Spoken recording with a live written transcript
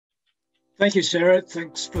Thank you, Sarah.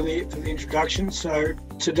 Thanks for the introduction. So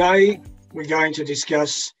today we're going to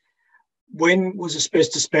discuss when was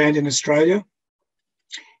asbestos banned in Australia,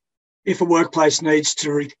 if a workplace needs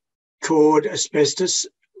to record asbestos,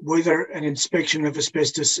 whether an inspection of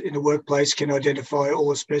asbestos in a workplace can identify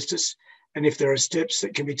all asbestos, and if there are steps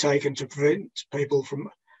that can be taken to prevent people from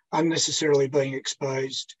unnecessarily being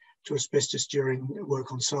exposed to asbestos during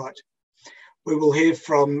work on site. We will hear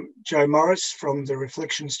from Joe Morris from the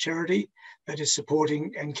Reflections charity that is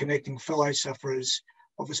supporting and connecting fellow sufferers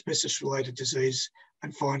of asbestos-related disease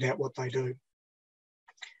and find out what they do.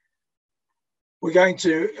 We're going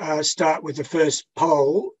to start with the first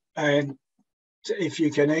poll, and if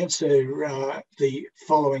you can answer the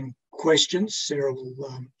following questions. Sarah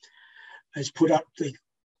has put up the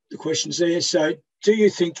questions there. So, do you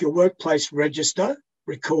think your workplace register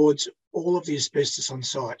records all of the asbestos on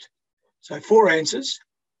site? So 4 answers: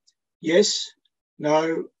 yes,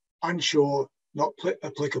 no, unsure, not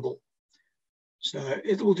applicable. So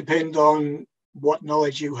it will depend on what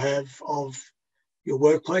knowledge you have of your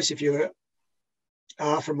workplace, if you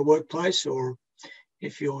are from a workplace, or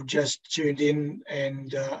if you're just tuned in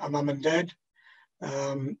and a mum and dad,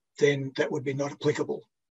 then that would be not applicable.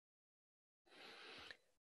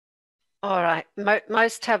 All right,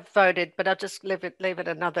 most have voted, but I'll just leave it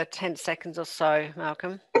another 10 seconds or so,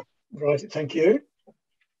 Malcolm. Right, thank you.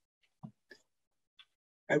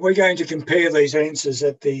 And we're going to compare these answers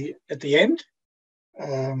at the end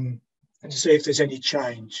and to see if there's any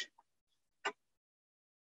change.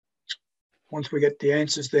 Once we get the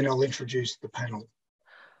answers, then I'll introduce the panel.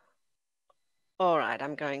 All right,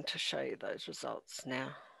 I'm going to show you those results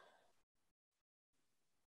now.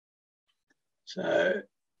 So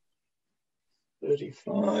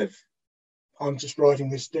 35. I'm just writing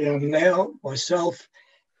this down now myself.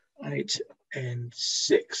 8 and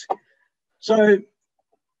 6. So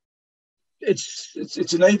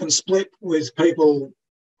it's an even split with people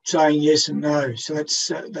saying yes and no. So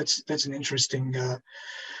that's an interesting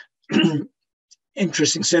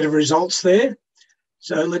interesting set of results there.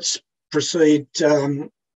 So let's proceed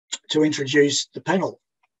to introduce the panel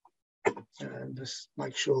and just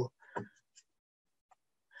make sure.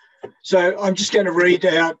 So I'm just going to read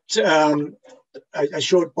out a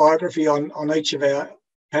short biography on each of our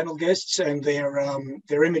panel guests, and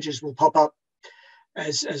their images will pop up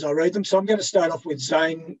as I read them. So I'm going to start off with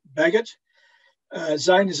Zane Baggett.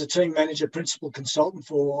 Zane is a team manager, principal consultant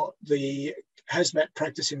for the hazmat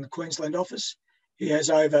practice in the Queensland office. He has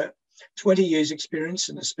over 20 years experience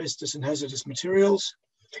in asbestos and hazardous materials,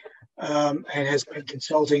 and has been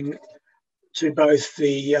consulting to both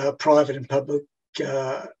the private and public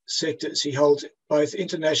sectors. He holds both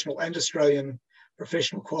international and Australian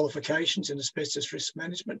professional qualifications in asbestos risk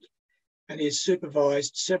management, and he has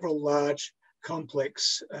supervised several large,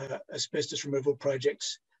 complex asbestos removal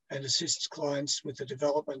projects and assists clients with the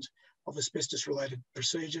development of asbestos-related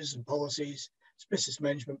procedures and policies, asbestos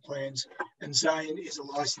management plans, and Zane is a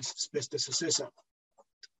licensed asbestos assessor.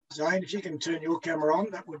 Zane, if you can turn your camera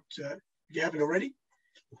on, that would, if you haven't already.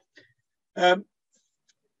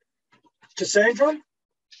 Cassandra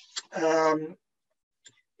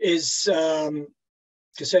is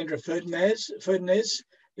Cassandra Ferdinand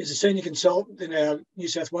is a senior consultant in our New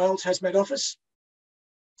South Wales hazmat office,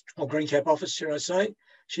 or Greencap office, should I say.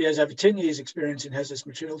 She has over 10 years experience in hazardous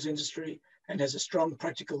materials industry and has a strong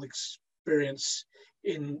practical experience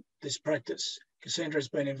in this practice. Cassandra has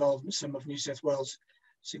been involved in some of New South Wales'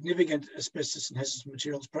 significant asbestos and hazardous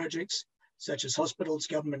materials projects, such as hospitals,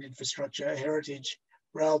 government infrastructure, heritage,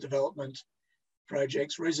 rail development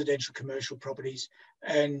projects, residential commercial properties,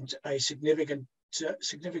 and a significant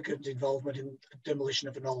involvement in demolition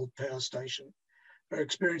of an old power station. Her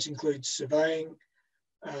experience includes surveying,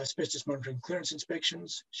 asbestos monitoring clearance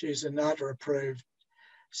inspections. She is a NATA approved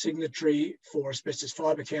signatory for asbestos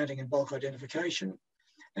fibre counting and bulk identification.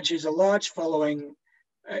 And she has a large following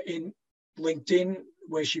in LinkedIn,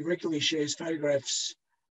 where she regularly shares photographs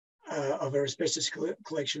of her asbestos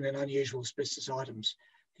collection and unusual asbestos items.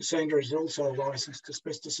 Cassandra is also a licensed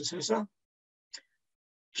asbestos assessor.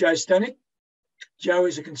 Joe Stanek. Joe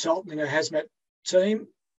is a consultant in our hazmat team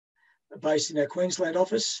based in our Queensland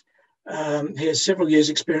office. He has several years'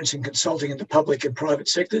 experience in consulting in the public and private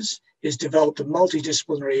sectors. He has developed a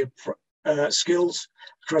multidisciplinary skills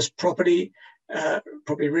across property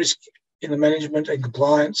risk in the management and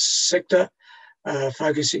compliance sector,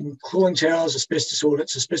 focusing cooling towers, asbestos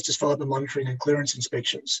audits, asbestos fibre monitoring and clearance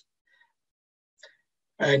inspections.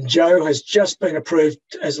 And Joe has just been approved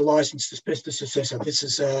as a licensed asbestos assessor. This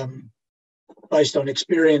is based on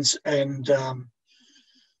experience and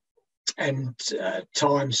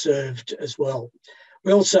time served as well.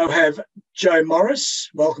 We also have Joe Morris.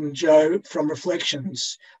 Welcome, Joe, from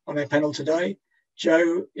Reflections on our panel today.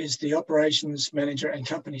 Joe is the Operations Manager and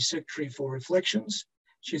Company Secretary for Reflections.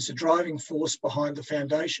 She's the driving force behind the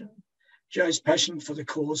foundation. Joe's passion for the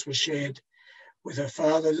cause was shared with her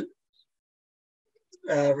father,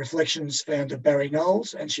 Reflections founder Barry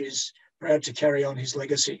Knowles, and she's proud to carry on his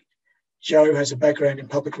legacy. Joe has a background in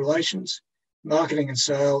public relations, marketing and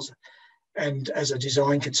sales, and as a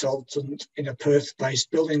design consultant in a Perth-based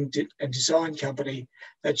building and design company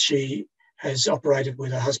that she has operated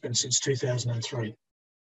with her husband since 2003.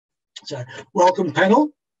 So welcome,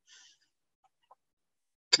 panel.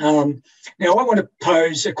 Now I want to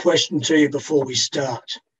pose a question to you before we start.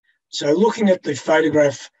 So looking at the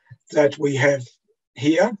photograph that we have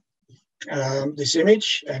here, this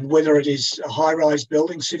image, and whether it is a high-rise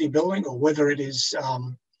building, city building, or whether it is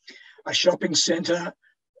a shopping centre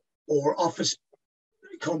or office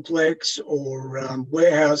complex or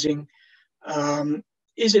warehousing,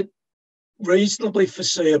 is it reasonably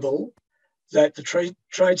foreseeable that the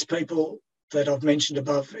tradespeople that I've mentioned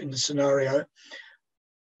above in the scenario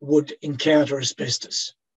would encounter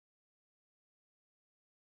asbestos?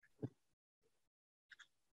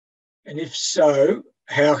 And if so,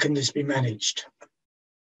 how can this be managed?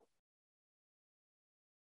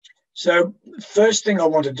 So first thing I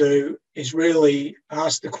want to do is really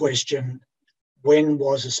ask the question, when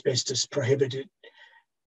was asbestos prohibited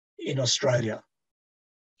in Australia?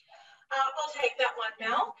 I'll take that one,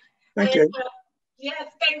 Mel. Thank you. Yeah,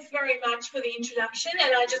 thanks very much for the introduction.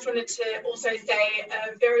 And I just wanted to also say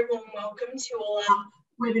a very warm welcome to all our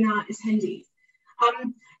webinar attendees.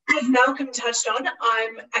 As Malcolm touched on,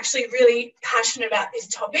 I'm actually really passionate about this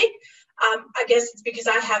topic. I guess it's because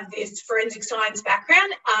I have this forensic science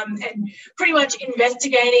background and pretty much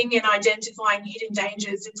investigating and identifying hidden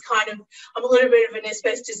dangers. It's kind of, I'm a little bit of an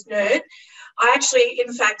asbestos nerd. I actually,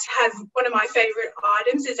 in fact, have one of my favourite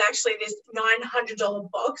items is actually this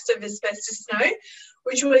 $900 box of asbestos snow,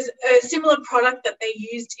 which was a similar product that they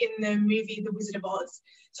used in the movie The Wizard of Oz.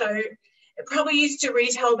 So it probably used to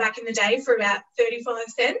retail back in the day for about 35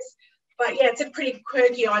 cents. But yeah, it's a pretty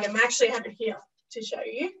quirky item. I actually have it here to show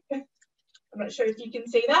you. I'm not sure if you can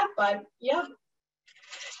see that, but yeah.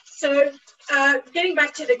 So getting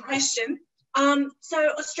back to the question, in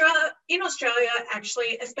Australia,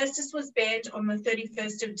 actually, asbestos was banned on the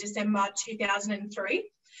 31st of December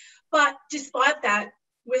 2003. But despite that,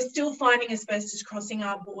 we're still finding asbestos crossing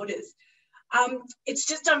our borders. It's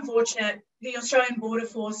just unfortunate the Australian Border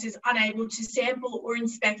Force is unable to sample or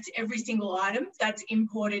inspect every single item that's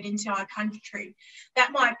imported into our country.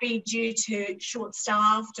 That might be due to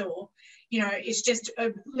short-staffed or, you know, it's just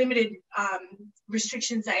a limited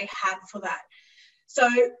restrictions they have for that. So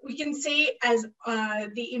we can see as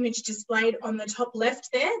the image displayed on the top left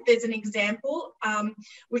there's an example,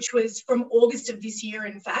 which was from August of this year,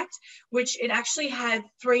 in fact, which it actually had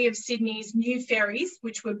 3 of Sydney's new ferries,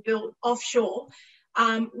 which were built offshore,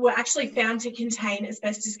 were actually found to contain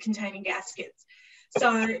asbestos-containing gaskets.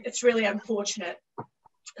 So it's really unfortunate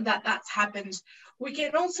that that's happened. We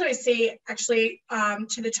can also see actually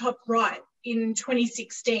to the top right in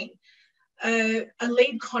 2016, a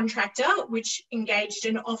lead contractor which engaged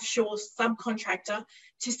an offshore subcontractor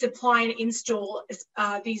to supply and install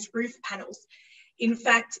these roof panels. In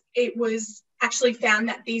fact, it was actually found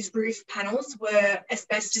that these roof panels were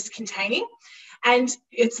asbestos containing, and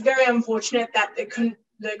it's very unfortunate that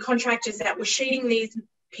the contractors that were sheeting these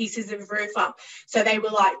pieces of roof up, so they were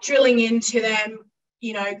like drilling into them,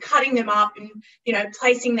 you know, cutting them up and, you know,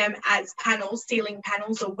 placing them as panels, ceiling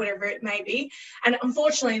panels or whatever it may be. And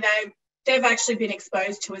unfortunately, they've actually been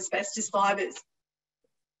exposed to asbestos fibres.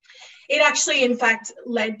 It actually, in fact,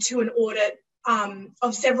 led to an audit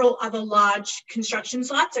of several other large construction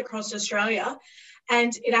sites across Australia.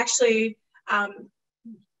 And it actually,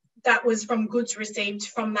 that was from goods received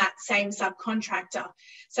from that same subcontractor.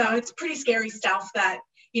 So it's pretty scary stuff that,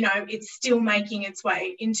 you know, it's still making its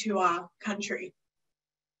way into our country.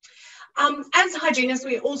 As hygienists,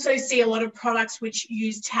 we also see a lot of products which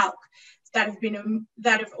use talc that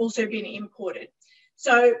have also been imported.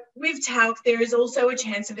 So with talc, there is also a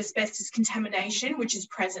chance of asbestos contamination, which is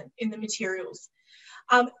present in the materials.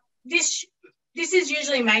 This is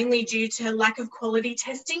usually mainly due to lack of quality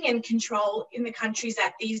testing and control in the countries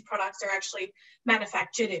that these products are actually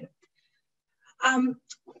manufactured in.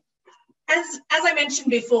 As I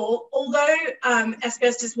mentioned before, although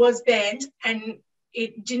asbestos was banned and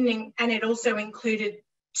it also included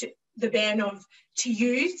the ban of to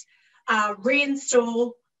use,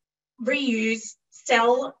 reinstall, reuse,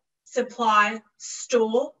 sell, supply,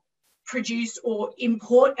 store, produce or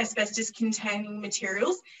import asbestos-containing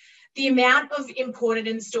materials, The amount of imported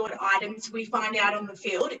and stored items we find out on the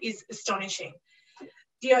field is astonishing.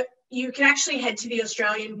 You can actually head to the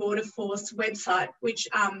Australian Border Force website, which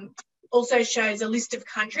also shows a list of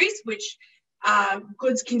countries which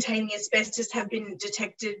goods containing asbestos have been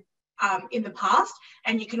detected in the past,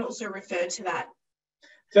 and you can also refer to that.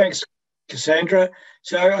 Thanks, Cassandra.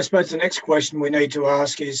 So I suppose the next question we need to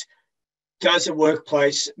ask is, does a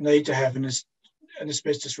workplace need to have an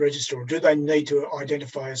asbestos register, or do they need to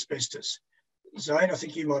identify asbestos? Zane, I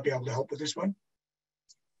think you might be able to help with this one.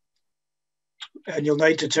 And you'll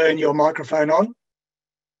need to turn your microphone on.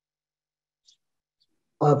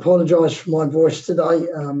 I apologise for my voice today.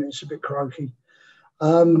 It's a bit croaky.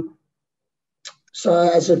 So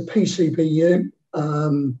as a PCBU,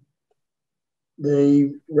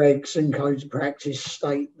 the regs and codes of practice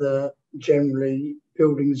state that generally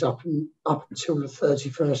buildings up until the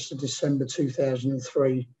 31st of December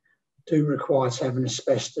 2003 do require to have an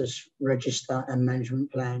asbestos register and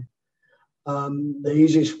management plan. The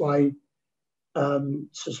easiest way to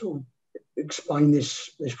sort of explain this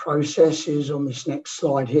process is on this next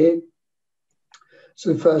slide here.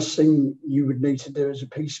 So the first thing you would need to do as a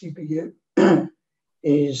PCBU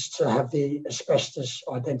is to have the asbestos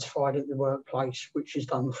identified at the workplace, which is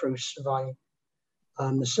done through surveying.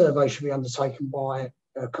 The survey should be undertaken by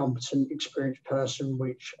a competent, experienced person,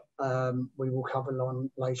 which we will cover on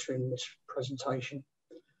later in this presentation.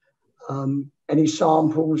 Any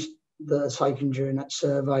samples that are taken during that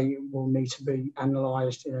survey will need to be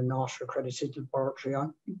analysed in a NASA accredited laboratory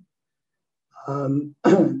only.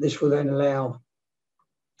 This will then allow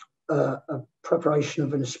a preparation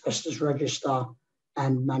of an asbestos register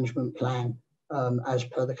and management plan as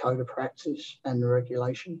per the code of practice and the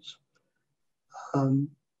regulations.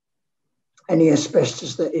 Any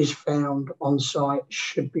asbestos that is found on site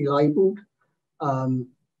should be labelled to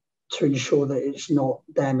ensure that it's not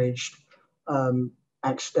damaged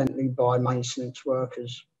accidentally by maintenance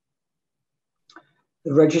workers.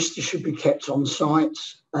 The register should be kept on site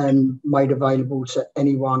and made available to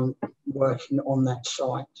anyone working on that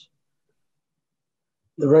site.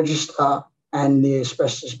 The register and the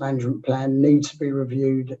asbestos management plan need to be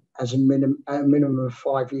reviewed as a minimum of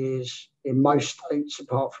 5 years in most states,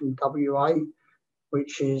 apart from WA,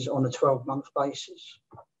 which is on a 12-month basis.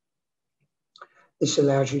 This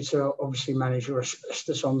allows you to obviously manage your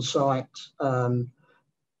asbestos on site.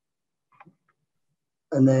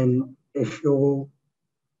 And then if you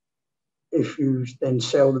then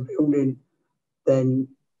sell the building, then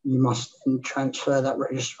you must then transfer that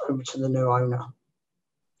register over to the new owner.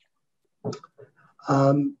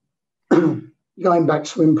 Going back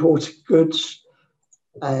to imported goods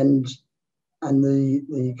and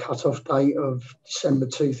the cut-off date of December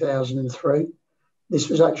 2003, this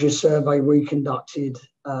was actually a survey we conducted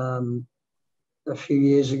a few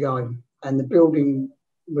years ago, and the building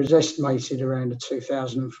was estimated around a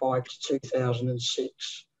 2005 to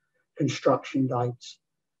 2006 construction date.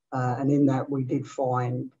 And in that we did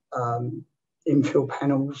find infill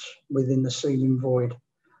panels within the ceiling void,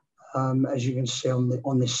 as you can see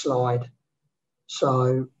on this slide.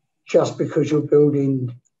 So just because your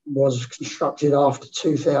building was constructed after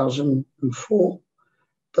 2004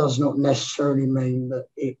 does not necessarily mean that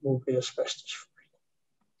it will be asbestos free.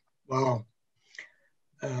 Wow.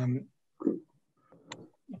 Do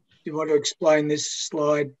you want to explain this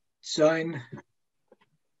slide, Zane?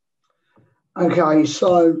 Okay,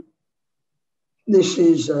 so this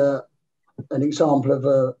is an example of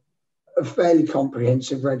a fairly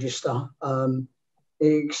comprehensive register.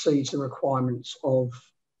 It exceeds the requirements of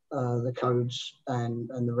the codes and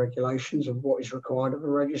the regulations of what is required of a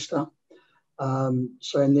register.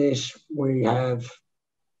 So in this, we have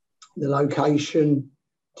the location,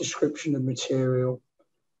 description of material,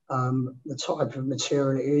 the type of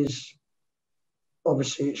material it is.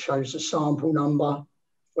 Obviously, it shows the sample number,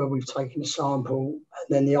 where we've taken a sample, and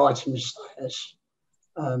then the item status,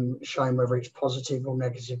 showing whether it's positive or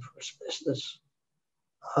negative for asbestos.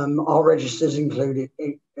 Our registers include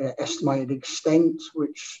estimated extent,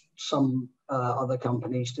 which some other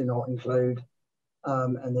companies do not include,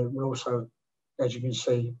 and they will also, as you can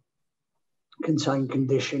see, contain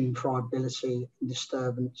condition, friability, and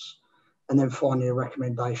disturbance, and then finally a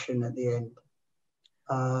recommendation at the end.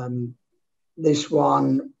 This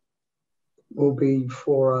one will be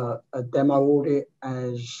for a demo audit,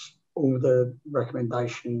 as all the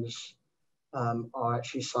recommendations are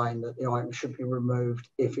actually saying that the item should be removed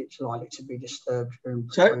if it's likely to be disturbed during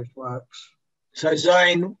proposed works. So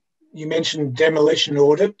Zane, you mentioned demolition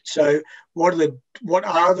audit. So what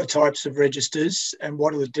are the types of registers and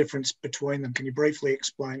what are the difference between them? Can you briefly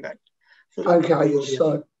explain that? Okay,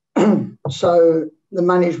 so the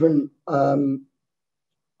management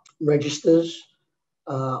registers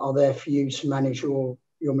are there for you to manage your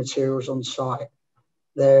materials on site.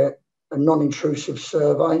 They're a non-intrusive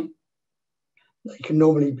survey. They can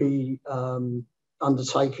normally be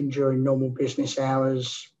undertaken during normal business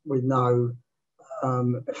hours with no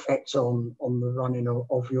effect on the running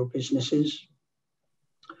of your businesses.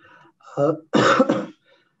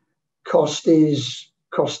 Cost is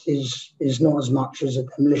not as much as a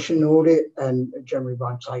demolition audit, and it generally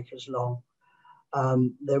won't take as long.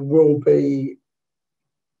 There will be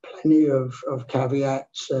plenty of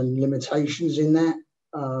caveats and limitations in that,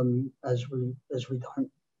 as we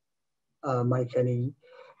don't make any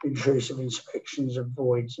intrusive inspections of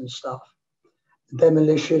voids and stuff. The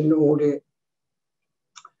demolition audit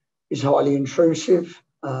is highly intrusive.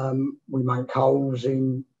 We make holes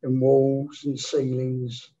in walls and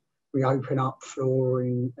ceilings. We open up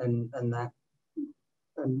flooring and that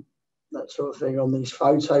sort of thing on these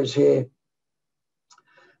photos here.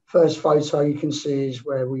 First photo you can see is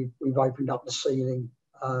where we've opened up the ceiling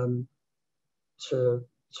to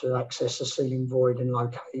access the ceiling void and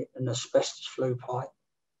locate an asbestos flue pipe.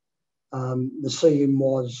 The ceiling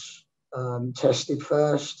was tested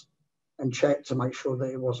first and checked to make sure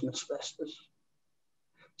that it wasn't asbestos.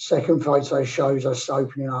 Second photo shows us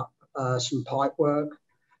opening up some pipe work.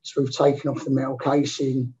 So we've taken off the metal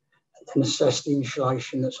casing and then assessed the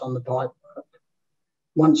insulation that's on the pipe work.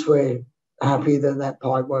 Once we're happy that that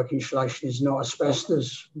pipe work insulation is not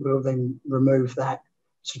asbestos, we'll then remove that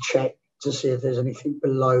to check to see if there's anything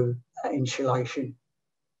below that insulation.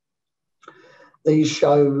 These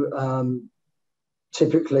show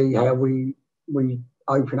typically how we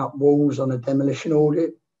open up walls on a demolition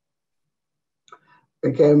audit.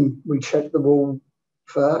 Again, we check the wall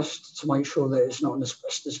first to make sure that it's not an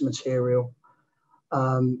asbestos material.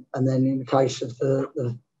 And then in the case of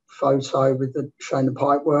the photo with showing the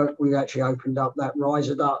pipework, we actually opened up that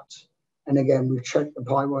riser duct. And again, we've checked the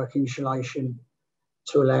pipework insulation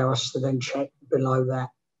to allow us to then check below that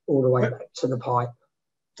all the way back to the pipe.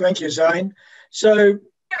 Thank you, Zane. So, fair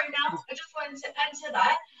enough. I just wanted to add to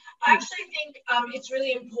that. I actually think it's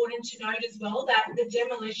really important to note as well that the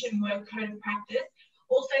Demolition Work Code of Practice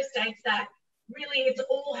also states that really it's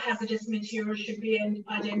all hazardous materials should be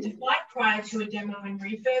identified prior to a demo and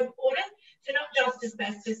refurb audit. So not just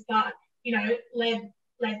asbestos, but, you know, lead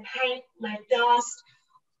paint, lead dust,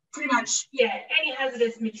 pretty much, yeah, any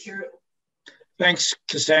hazardous material. thanks,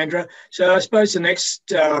 Cassandra. So I suppose the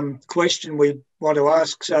next question we want to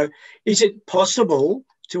ask, so is it possible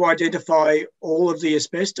to identify all of the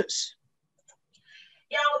asbestos?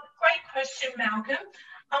 Yeah, great question, Malcolm.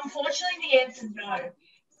 Unfortunately, the answer is no.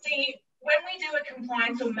 See, when we do a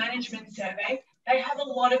compliance or management survey, they have a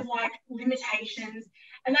lot of limitations,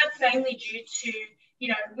 and that's mainly due to, you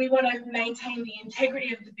know, we want to maintain the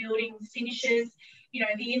integrity of the building's finishes, you know,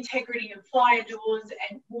 the integrity of fire doors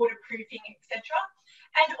and waterproofing, etc.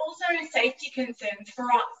 And also safety concerns for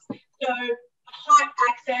us. So height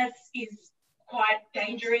access is quite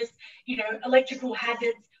dangerous, you know, electrical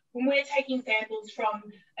hazards. When we're taking samples from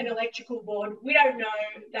an electrical board, we don't know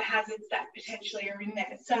the hazards that potentially are in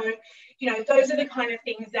there. So, you know, those are the kind of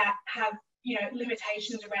things that have, you know,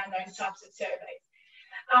 limitations around those types of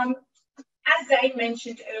surveys. As Zane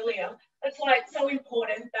mentioned earlier, that's why it's so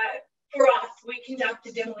important that for us, we conduct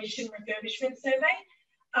a demolition refurbishment survey.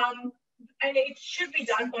 And it should be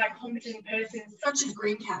done by competent persons such as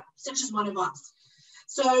Greencap, such as one of us.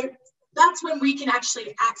 So that's when we can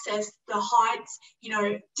actually access the heights, you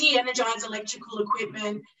know, de-energize electrical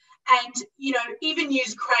equipment and, you know, even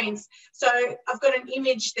use cranes. So I've got an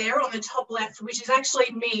image there on the top left, which is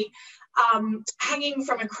actually me hanging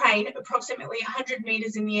from a crane approximately 100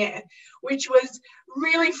 meters in the air, which was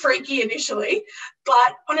really freaky initially,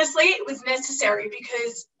 but honestly it was necessary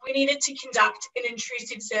because we needed to conduct an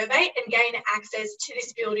intrusive survey and gain access to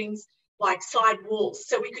this building's side walls,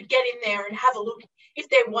 so we could get in there and have a look if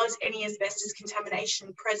there was any asbestos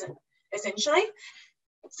contamination present, essentially.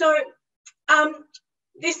 So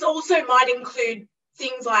this also might include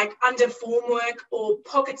things like under formwork or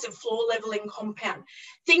pockets of floor leveling compound,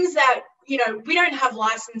 things that, you know, we don't have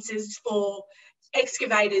licenses for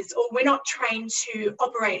excavators, or we're not trained to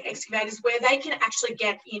operate excavators where they can actually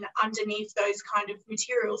get in underneath those kind of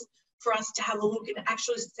materials for us to have a look and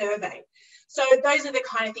actually survey. So those are the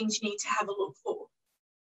kind of things you need to have a look for.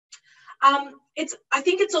 I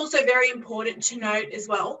think it's also very important to note as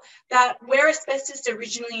well that where asbestos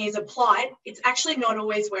originally is applied, it's actually not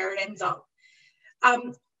always where it ends up.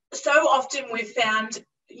 So often we've found,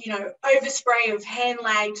 you know, overspray of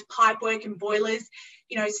hand-lagged pipework and boilers,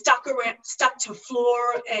 you know, stuck to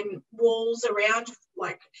floor and walls around,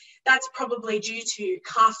 like that's probably due to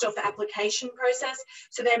cast off application process.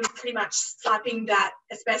 So they're pretty much slapping that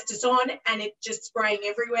asbestos on and it just spraying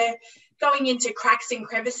everywhere, going into cracks and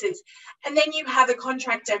crevices. And then you have a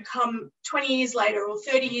contractor come 20 years later or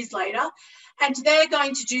 30 years later, and they're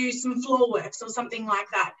going to do some floor works or something like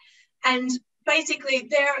that. And basically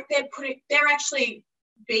they're actually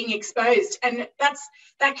being exposed, and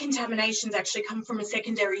that contamination's actually come from a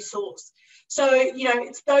secondary source. So, you know,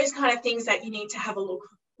 it's those kind of things that you need to have a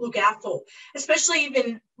look out for, especially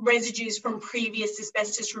even residues from previous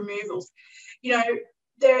asbestos removals. You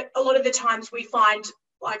know, a lot of the times we find,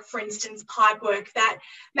 like for instance, pipe work that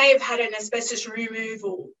may have had an asbestos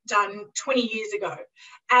removal done 20 years ago.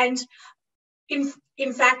 And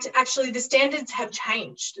in fact, actually the standards have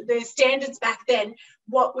changed. The standards back then,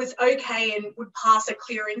 what was okay and would pass a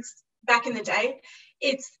clearance back in the day,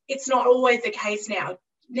 it's not always the case now.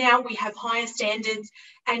 Now we have higher standards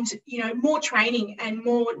and, you know, more training and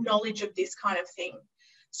more knowledge of this kind of thing.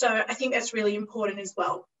 So I think that's really important as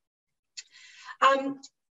well.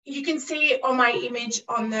 You can see on my image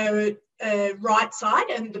on the right side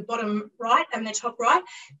and the bottom right and the top right,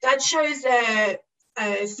 that shows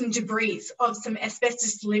some debris of some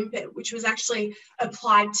asbestos limpet, which was actually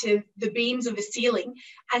applied to the beams of a ceiling,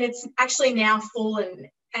 and it's actually now fallen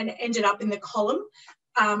and ended up in the column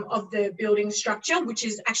of the building structure, which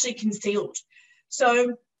is actually concealed.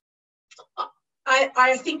 So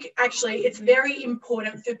I think actually it's very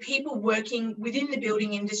important for people working within the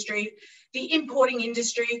building industry, the importing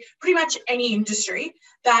industry, pretty much any industry,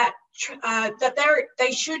 that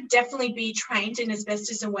they should definitely be trained in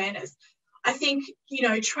asbestos awareness. I think, you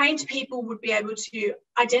know, trained people would be able to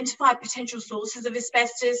identify potential sources of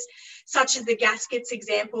asbestos, such as the gaskets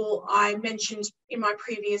example I mentioned in my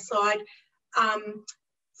previous slide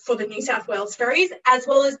for the New South Wales ferries, as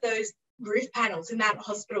well as those roof panels in that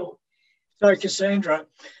hospital. So, Cassandra,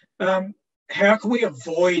 how can we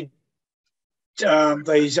avoid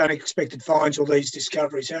these unexpected finds or these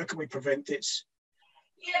discoveries? How can we prevent this?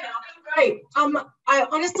 Yeah, Malcolm, great. I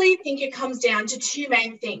honestly think it comes down to two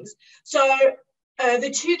main things. So the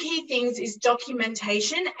two key things is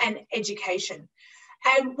documentation and education.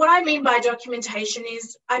 And what I mean by documentation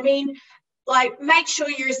is, I mean, like, make sure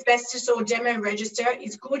your asbestos or demo register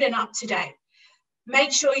is good and up to date.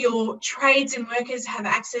 Make sure your trades and workers have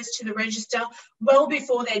access to the register well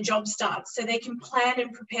before their job starts, so they can plan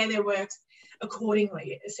and prepare their works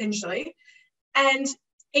accordingly, essentially. And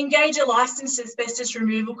engage a licensed asbestos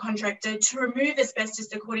removal contractor to remove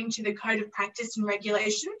asbestos according to the Code of Practice and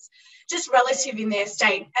Regulations, just relative in their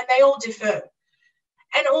state, and they all differ.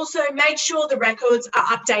 And also make sure the records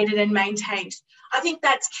are updated and maintained. I think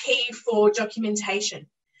that's key for documentation.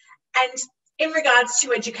 And in regards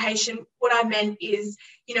to education, what I meant is,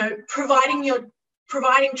 you know, providing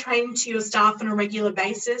training to your staff on a regular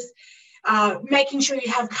basis, making sure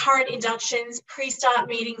you have current inductions, pre-start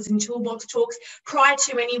meetings and toolbox talks prior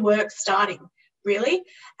to any work starting, really.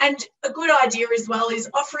 And a good idea as well is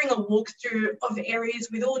offering a walkthrough of areas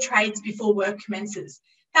with all trades before work commences.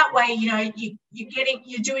 That way, you know,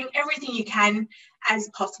 you're doing everything you can as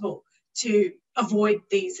possible to avoid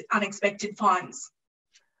these unexpected finds.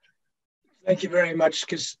 Thank you very much,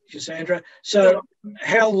 Cassandra. So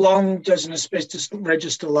how long does an asbestos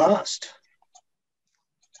register last?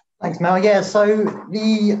 Thanks, Mel. Yeah, so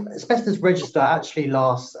the asbestos register actually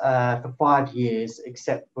lasts for 5 years,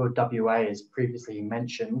 except for WA, as previously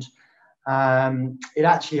mentioned. It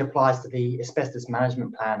actually applies to the asbestos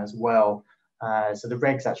management plan as well. So the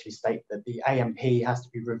regs actually state that the AMP has to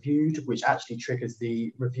be reviewed, which actually triggers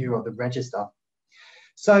the review of the register.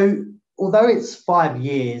 So although it's 5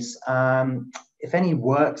 years, if any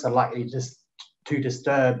works are likely to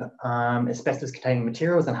disturb asbestos-containing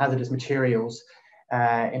materials and hazardous materials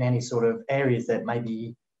in any sort of areas that may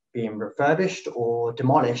be being refurbished or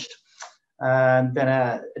demolished, then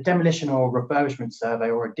a demolition or refurbishment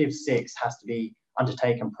survey or a Div 6 has to be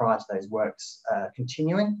undertaken prior to those works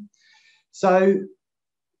continuing. So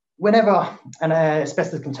whenever an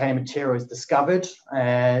asbestos-containing material is discovered,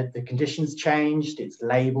 the conditions changed, it's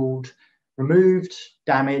labelled, removed,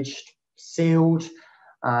 damaged, sealed,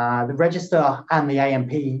 the register and the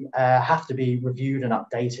AMP have to be reviewed and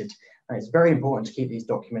updated. And it's very important to keep these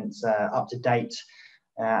documents up to date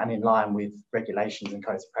and in line with regulations and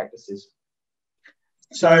codes of practices.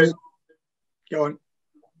 So, go on.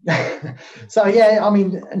 So yeah, I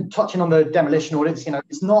mean, and touching on the demolition audits, you know,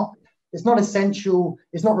 it's not essential,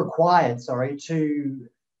 it's not required, sorry, to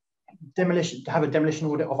have a demolition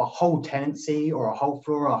audit of a whole tenancy or a whole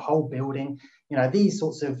floor or a whole building. You know, these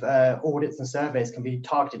sorts of audits and surveys can be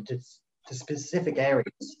targeted to to specific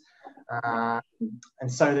areas,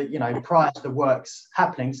 and so that, you know, prior to the works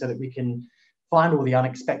happening, so that we can find all the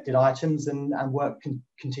unexpected items and work can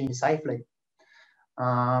continue safely.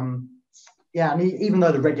 Yeah, and even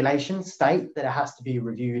though the regulations state that it has to be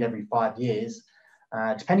reviewed every 5 years,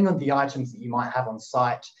 depending on the items that you might have on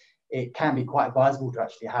site, it can be quite advisable to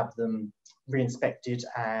actually have them re-inspected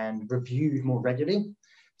and reviewed more regularly.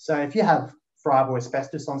 So if you have friable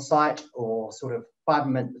asbestos on site, or sort of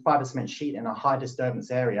fibre cement sheet in a high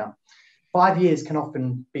disturbance area, 5 years can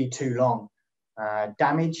often be too long.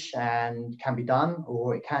 Damage can be done,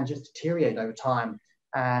 or it can just deteriorate over time,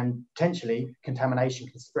 and potentially contamination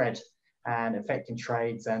can spread and affecting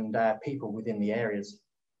trades and people within the areas.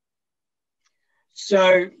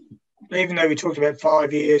 So even though we talked about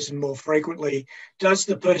 5 years and more frequently, does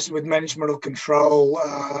the person with management or control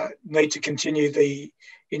need to continue the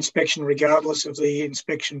inspection regardless of the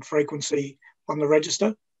inspection frequency on the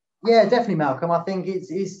register? Yeah, definitely, Malcolm. I think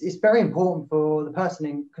it's very important for the person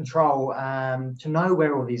in control to know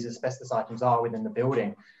where all these asbestos items are within the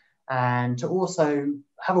building, and to also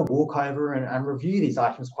have a walkover and review these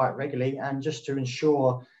items quite regularly, and just to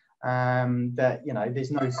ensure that, you know,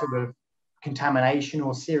 there's no sort of contamination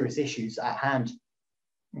or serious issues at hand.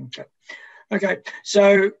 Okay.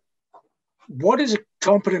 So what is a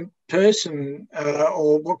competent person,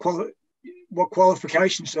 or what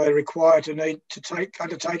qualifications do they require to need to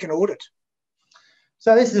undertake an audit?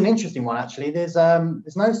 So this is an interesting one, actually. There's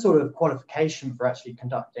no sort of qualification for actually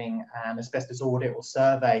conducting an asbestos audit or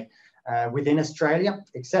survey within Australia,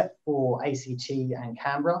 except for ACT and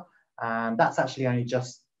Canberra. That's actually only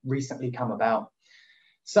just recently come about.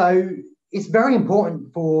 So it's very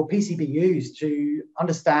important for PCBUs to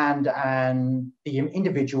understand the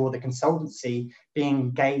individual or the consultancy being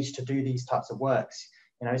engaged to do these types of works.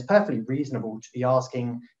 You know, it's perfectly reasonable to be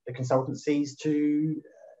asking the consultancies to,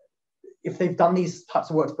 if they've done these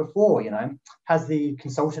types of works before, you know, has the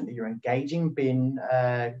consultant that you're engaging been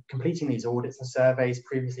completing these audits and surveys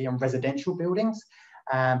previously on residential buildings?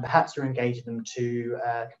 Perhaps you're engaging them to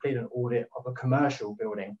complete an audit of a commercial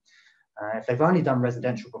building. If they've only done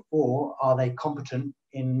residential before, are they competent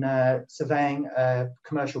in surveying a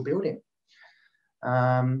commercial building?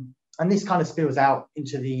 And this kind of spills out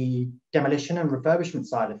into the demolition and refurbishment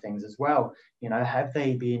side of things as well. You know, have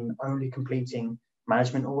they been only completing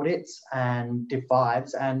management audits and Div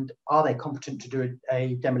 5s, and are they competent to do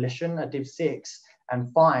a demolition, a Div 6,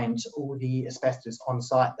 and find all the asbestos on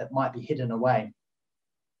site that might be hidden away?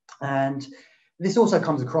 And this also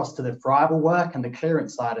comes across to the friable work and the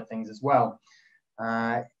clearance side of things as well.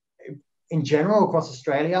 In general, across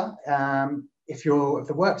Australia, if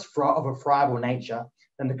the work's of a friable nature,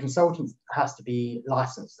 then the consultant has to be a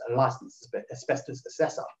licensed asbestos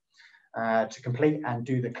assessor to complete and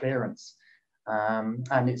do the clearance.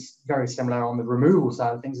 And it's very similar on the removal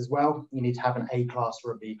side of things as well. You need to have an A-class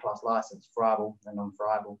or a B-class license, friable and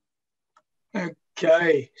non-friable.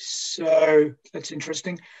 Okay, so that's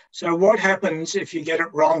interesting. So what happens if you get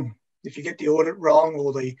it wrong? If you get the audit wrong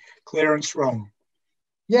or the clearance wrong?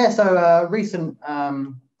 Yeah, so a recent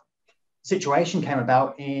situation came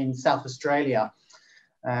about in South Australia.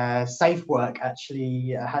 SafeWork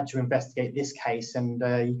actually had to investigate this case, and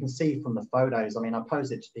you can see from the photos, I mean, I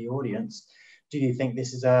posed it to the audience, do you think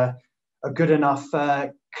this is a good enough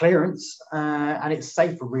clearance and it's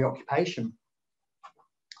safe for reoccupation?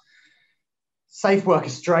 SafeWork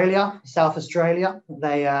Australia, South Australia,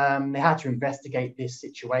 they had to investigate this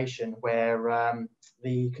situation where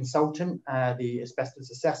the consultant, the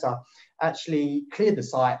asbestos assessor, actually cleared the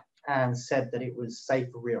site and said that it was safe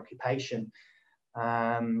for reoccupation.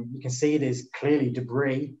 You can see there's clearly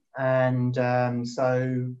debris, and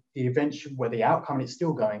so the outcome, and it's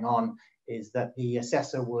still going on, is that the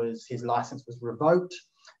assessor his license was revoked,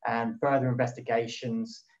 and further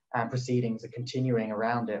investigations and proceedings are continuing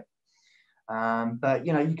around it. But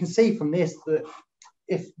you know, you can see from this that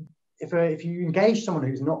if you engage someone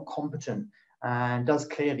who's not competent and does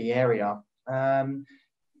clear the area,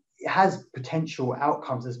 it has potential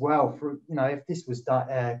outcomes as well. For, you know, if this was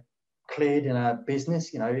cleared in a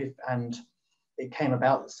business, you know, and it came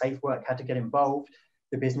about that SafeWork had to get involved,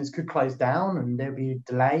 the business could close down and there'd be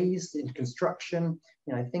delays in construction,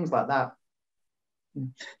 you know, things like that.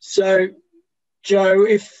 So, Joe,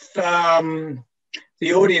 if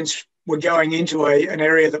the audience were going into an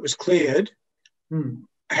area that was cleared,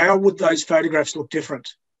 how would those photographs look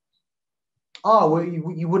different? Oh, well,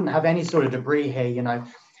 you wouldn't have any sort of debris here, you know.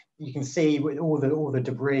 You can see with all the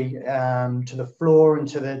debris to the floor and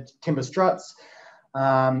to the timber struts.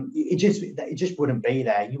 It just wouldn't be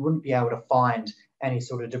there. You wouldn't be able to find any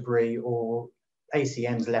sort of debris or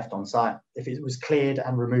ACMs left on site if it was cleared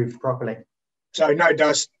and removed properly. So no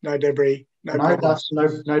dust, no debris, no problems.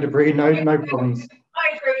 Dust, no debris, no problems.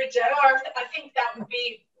 I agree with Joe. I think that would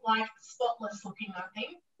be like spotless looking, I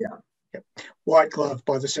think. Yeah. Yep. White glove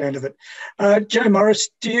by the sound of it. Joe Morris,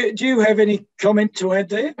 do you have any comment to add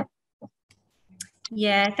there?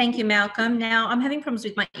 Yeah, thank you, Malcolm. Now, I'm having problems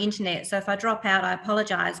with my internet, so if I drop out, I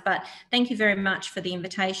apologise, but thank you very much for the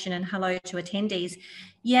invitation and hello to attendees.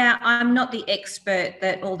 Yeah, I'm not the expert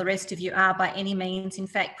that all the rest of you are by any means. In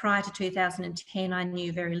fact, prior to 2010, I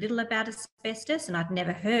knew very little about asbestos and I'd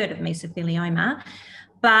never heard of mesothelioma.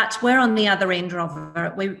 But we're on the other end of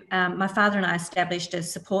it. My father and I established a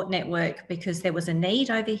support network because there was a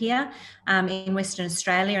need over here in Western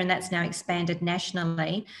Australia, and that's now expanded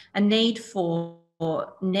nationally, a need for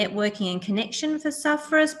networking and connection for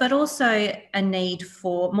sufferers, but also a need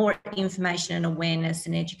for more information and awareness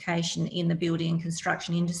and education in the building and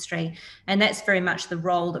construction industry. And that's very much the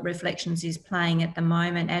role that Reflections is playing at the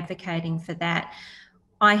moment, advocating for that.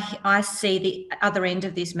 I see the other end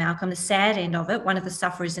of this, Malcolm, the sad end of it. One of the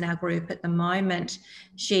sufferers in our group at the moment,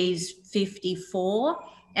 she's 54,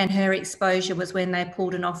 and her exposure was when they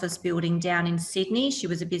pulled an office building down in Sydney. She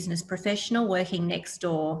was a business professional working next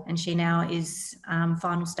door, and she now is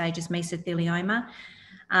final stages mesothelioma.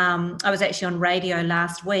 I was actually on radio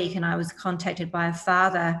last week, and I was contacted by a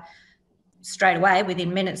father straight away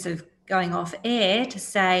within minutes of going off air to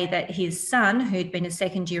say that his son, who'd been a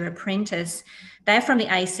second-year apprentice, they're from the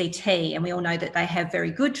ACT, and we all know that they have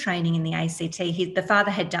very good training in the ACT. The father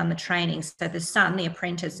had done the training, so the son, the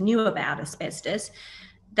apprentice, knew about asbestos.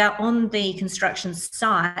 That on the construction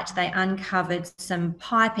site, they uncovered some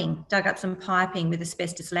piping, dug up some piping with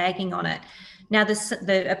asbestos lagging on it. Now,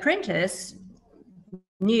 the apprentice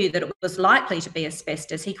knew that it was likely to be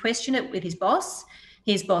asbestos. He questioned it with his boss.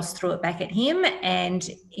 His boss threw it back at him, and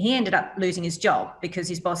he ended up losing his job because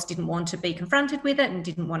his boss didn't want to be confronted with it and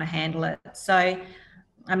didn't want to handle it. So,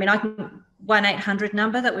 I mean, 1-800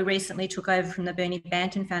 number that we recently took over from the Bernie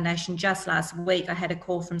Banton Foundation just last week, I had a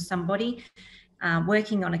call from somebody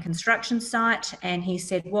working on a construction site, and he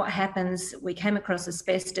said, what happens, we came across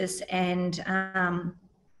asbestos, and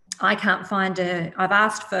I can't find I've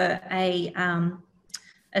asked for a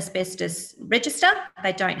asbestos register.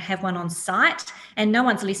 They don't have one on site, and no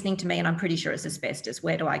one's listening to me, and I'm pretty sure it's asbestos.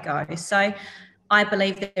 Where do I go? So I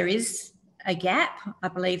believe there is a gap. I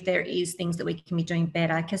believe there is things that we can be doing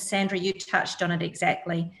better. Cassandra, you touched on it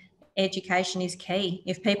exactly. Education is key.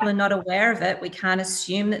 If people are not aware of it, we can't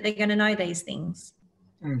assume that they're going to know these things.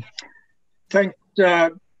 Thanks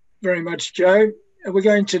very much, Joe. We're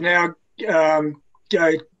going to now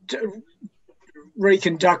go to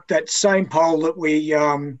reconduct that same poll that we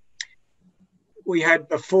had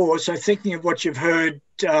before. So thinking of what you've heard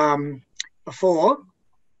before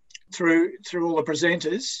through all the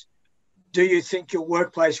presenters, do you think your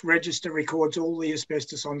workplace register records all the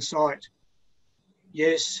asbestos on site?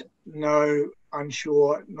 Yes, no,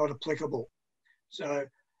 unsure, not applicable. So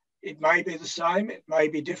it may be the same, it may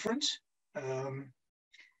be different.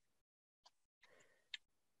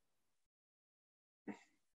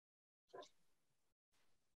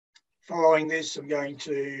 Following this, I'm going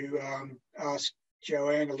to ask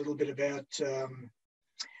Joanne a little bit about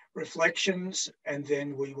reflections, and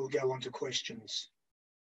then we will go on to questions.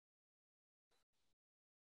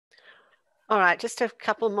 All right, just a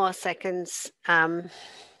couple more seconds, Malcolm.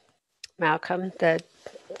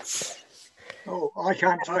 Oh, I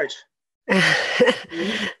can't vote.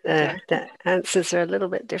 The answers are a little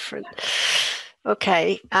bit different.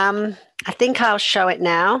 Okay, I think I'll show it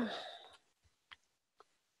now.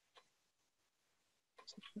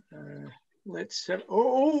 Let's have,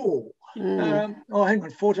 hang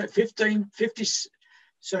on, 14, 15, 50.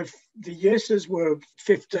 So the yeses were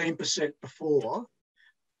 15% before,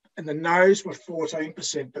 and the no's were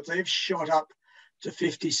 14%, but they've shot up to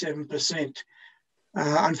 57%.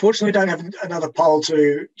 Unfortunately, I don't have another poll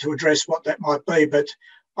to address what that might be, but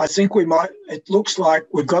I think we might, it looks like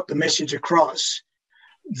we've got the message across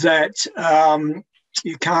that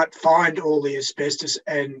you can't find all the asbestos,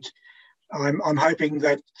 and I'm hoping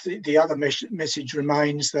that the other message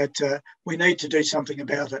remains that we need to do something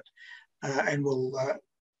about it, and we'll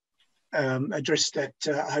address that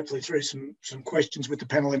hopefully through some questions with the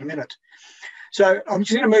panel in a minute. So I'm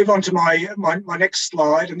just going to move on to my next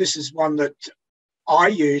slide, and this is one that I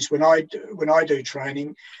use when I do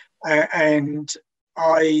training, and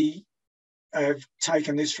I have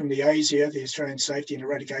taken this from the ASIA, the Australian Safety and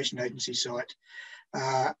Eradication Agency site,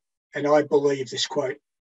 and I believe this quote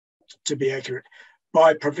to be accurate.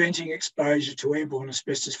 by preventing exposure to airborne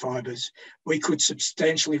asbestos fibres, we could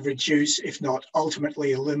substantially reduce, if not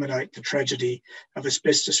ultimately eliminate, the tragedy of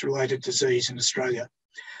asbestos-related disease in Australia.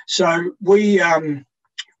 So we're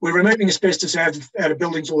removing asbestos out of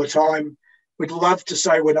buildings all the time. We'd love to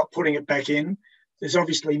say we're not putting it back in. There's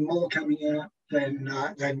obviously more coming out than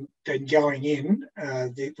going in.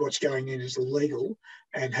 What's going in is illegal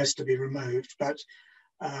and has to be removed. But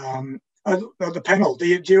the panel, do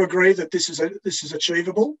you agree that this is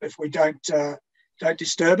achievable if we don't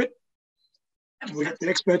disturb it? We get the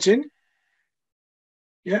experts in.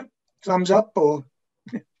 Yeah, thumbs up or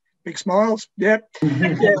big smiles. Yeah,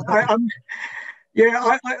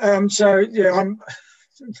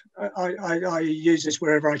 I use this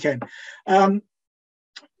wherever I can.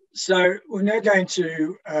 So we're now going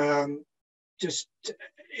to just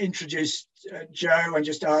introduce Jo and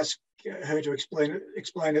just ask her to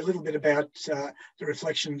explain a little bit about the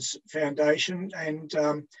Reflections Foundation. And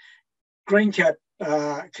Greencap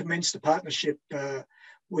commenced a partnership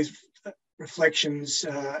with Reflections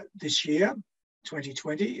this year,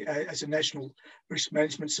 2020, as a national risk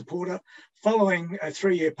management supporter, following a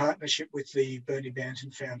 3-year partnership with the Bernie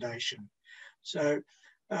Banton Foundation. So,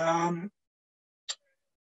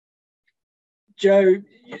 Jo,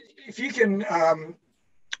 if you can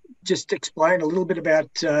just explain a little bit about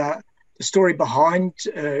the story behind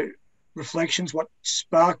Reflections, what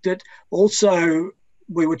sparked it. Also,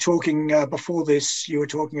 we were talking before this, you were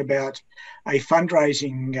talking about a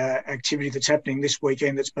fundraising activity that's happening this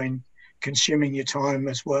weekend that's been consuming your time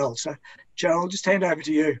as well. So, Jo, I'll just hand over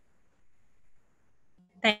to you.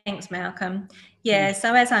 Thanks, Malcolm. Yeah,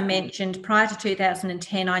 so as I mentioned, prior to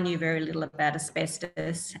 2010, I knew very little about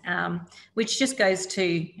asbestos, which just goes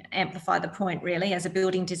to amplify the point, really. As a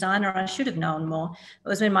building designer, I should have known more. It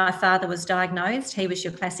was when my father was diagnosed. He was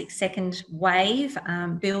your classic second wave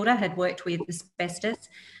builder, had worked with asbestos,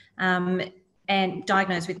 and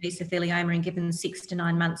diagnosed with mesothelioma and given 6 to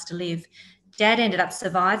 9 months to live. Dad ended up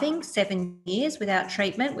surviving 7 years without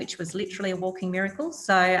treatment, which was literally a walking miracle.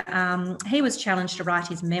 So he was challenged to write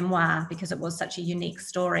his memoir because it was such a unique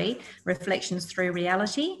story, Reflections Through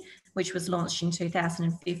Reality, which was launched in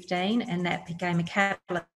 2015, and that became a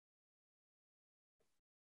catalyst.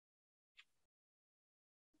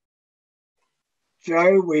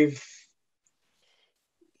 Jo, we've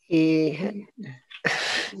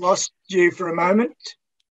lost you for a moment.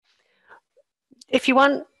 If you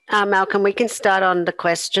want, Malcolm, we can start on the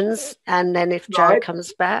questions, and then if Jo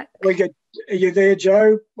comes back. Are you there,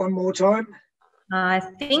 Jo? One more time. I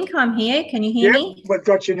think I'm here. Can you hear me? We've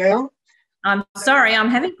got you now. I'm sorry, I'm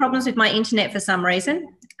having problems with my internet for some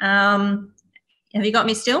reason. Have you got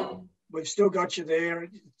me still? We've still got you there.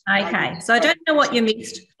 Okay, so I don't know what you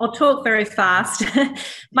mixed. I'll talk very fast.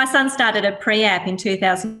 My son started a pre-app in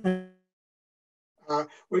 2000.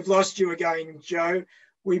 We've lost you again, Jo.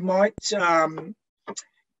 We might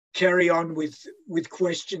carry on with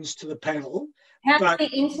questions to the panel. How's the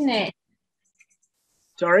internet?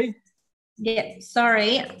 Sorry? Yeah,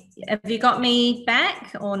 sorry. Have you got me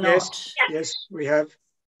back or not? Yes, we have.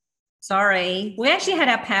 Sorry. We actually had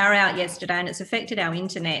our power out yesterday and it's affected our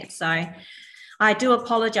internet. So I do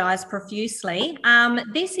apologise profusely.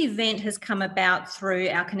 This event has come about through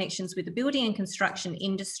our connections with the building and construction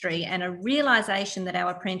industry and a realisation that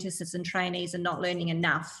our apprentices and trainees are not learning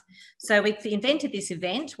enough. So we've invented this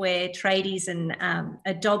event where tradies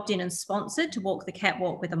are dobbed in and sponsored to walk the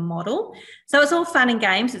catwalk with a model. So it's all fun and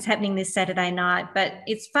games. It's happening this Saturday night, but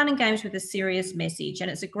it's fun and games with a serious message, and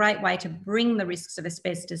it's a great way to bring the risks of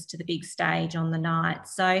asbestos to the big stage on the night.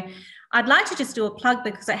 So I'd like to just do a plug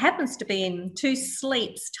because it happens to be in 2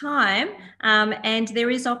 Sleep's time, and there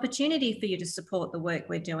is opportunity for you to support the work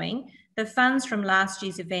we're doing. The funds from last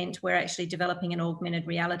year's event, we're actually developing an augmented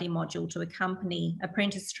reality module to accompany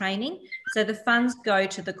apprentice training. So the funds go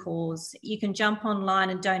to the cause. You can jump online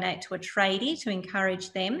and donate to a tradie to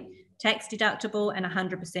encourage them. Tax deductible, and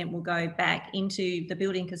 100% will go back into the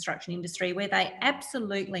building construction industry where they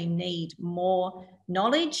absolutely need more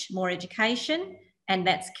knowledge, more education. And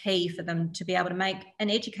that's key for them to be able to make an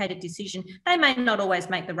educated decision. They may not always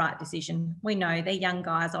make the right decision. We know they're young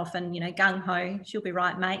guys often, gung-ho, she'll be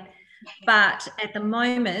right, mate. But at the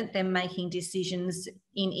moment, they're making decisions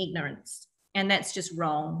in ignorance. And that's just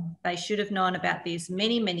wrong. They should have known about this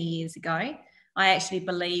many, many years ago. I actually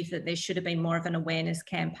believe that there should have been more of an awareness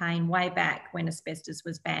campaign way back when asbestos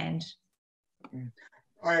was banned.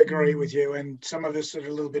 I agree with you, and some of us that are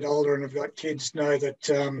a little bit older and have got kids know that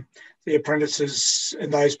the apprentices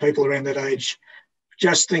and those people around that age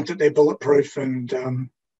just think that they're bulletproof and,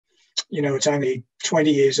 it's only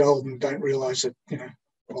 20 years old and don't realise that,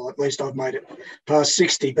 Well, at least I've made it past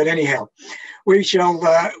 60. But anyhow, we shall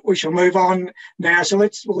move on now. So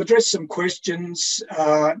we'll address some questions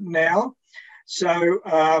now. So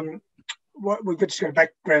we've just got a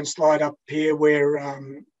background slide up here where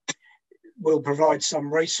we'll provide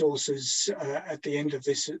some resources at the end of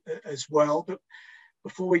this as well. But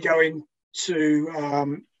before we go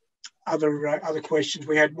into other questions,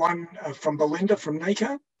 we had one from Belinda from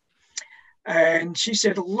Nico, and she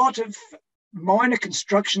said a lot of minor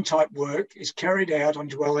construction type work is carried out on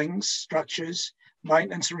dwellings, structures,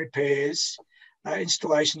 maintenance and repairs,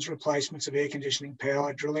 installations, replacements of air conditioning,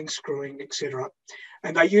 power, drilling, screwing, etc.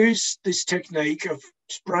 And they use this technique of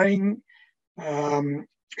spraying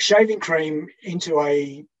shaving cream into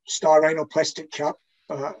a styrene or plastic cup,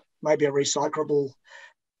 maybe a recyclable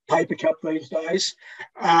paper cup these days,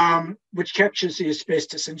 which captures the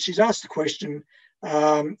asbestos. And she's asked the question,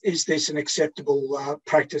 is this an acceptable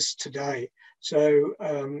practice today? So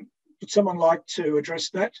would someone like to address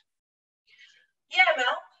that? Yeah,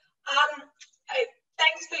 Mel.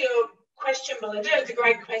 Thanks for your question, Belinda. It's a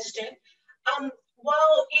great question.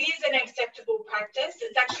 While it is an acceptable practice,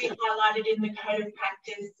 it's actually highlighted in the Code of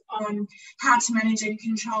Practice on how to manage and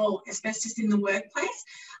control asbestos in the workplace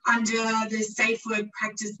under the Safe Work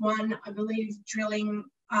Practice 1, I believe, drilling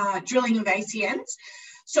of ACNs.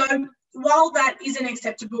 So while that is an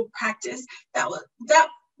acceptable practice, that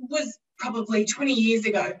was probably 20 years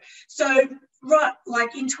ago. So right,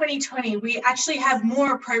 like in 2020, we actually have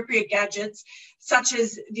more appropriate gadgets, such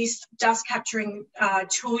as this dust capturing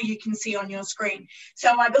tool you can see on your screen.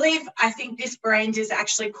 So I think this brand is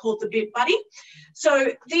actually called the Bit Buddy.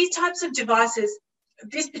 So these types of devices,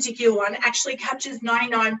 this particular one actually captures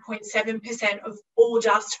 99.7% of all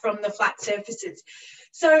dust from the flat surfaces.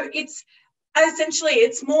 So it's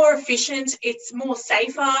more efficient, it's more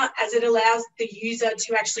safer, as it allows the user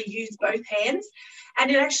to actually use both hands. And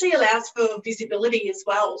it actually allows for visibility as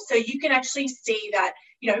well. So you can actually see that,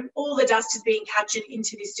 all the dust is being captured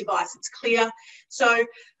into this device. It's clear. So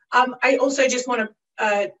I also just want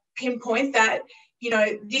to pinpoint that,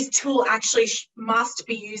 this tool actually must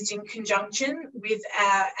be used in conjunction with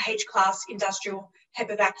our H-class industrial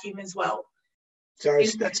HEPA vacuum as well. So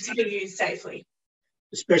that's to be used safely.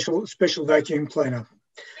 A special vacuum cleaner.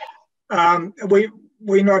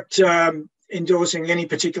 We're not endorsing any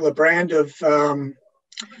particular brand of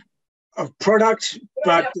product,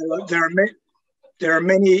 but there are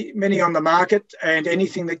many on the market, and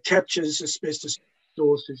anything that captures asbestos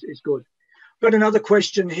source is good. Got another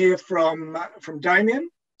question here from Damien,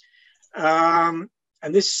 and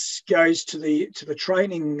this goes to the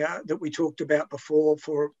training that we talked about before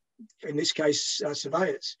for, in this case,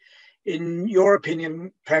 surveyors. In your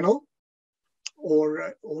opinion, panel,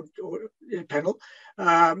 do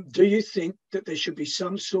you think that there should be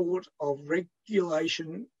some sort of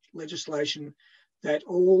legislation that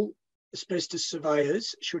all asbestos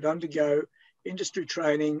surveyors should undergo industry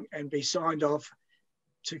training and be signed off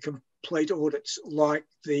to complete audits like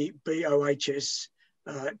the BOHS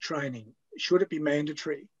training? Should it be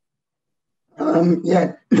mandatory?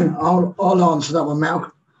 Yeah, I'll answer that one,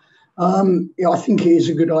 Malcolm. Yeah, I think it is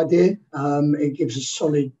a good idea. It gives a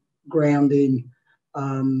solid grounding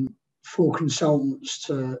for consultants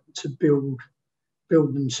to build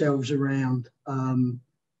themselves around, and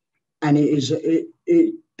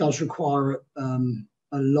it does require a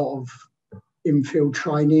lot of in-field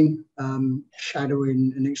training,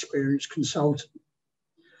 shadowing an experienced consultant.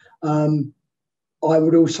 I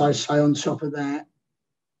would also say on top of that,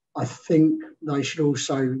 I think they should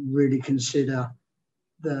also really consider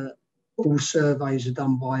that all surveys are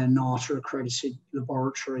done by a NATA accredited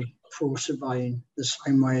laboratory for surveying, the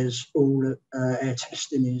same way as all air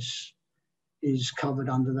testing is covered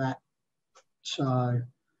under that. So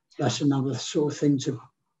that's another sort of thing to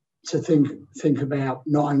think about,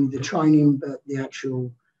 not only the training but the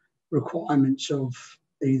actual requirements of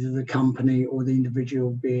either the company or the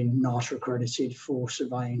individual being NATA accredited for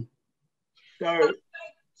surveying. So,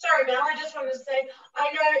 sorry, Mel, I just wanted to say,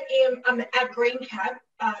 I know at Greencap,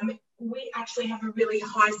 we actually have a really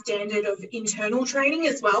high standard of internal training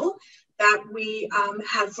as well that we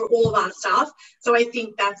have for all of our staff. So I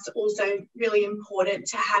think that's also really important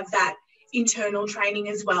to have that internal training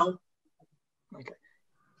as well. Okay.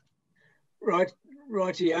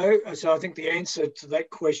 Rightio. So I think the answer to that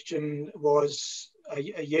question was a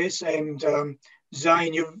yes. And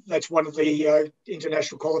Zane, that's one of the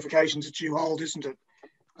international qualifications that you hold, isn't it?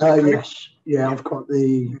 Yes. Yeah, I've got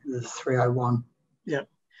the 301. Yeah.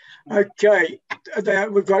 Okay.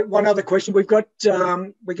 We've got one other question. We can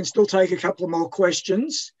still take a couple of more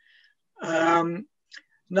questions. Another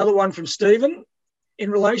one from Stephen. In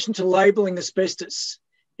relation to labelling asbestos,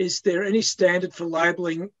 is there any standard for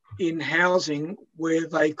labelling in housing where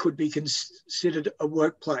they could be considered a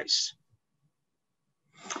workplace?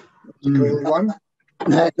 That's a curly one.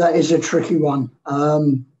 That is a tricky one.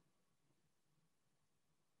 The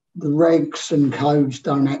regs and codes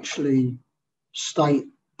don't actually state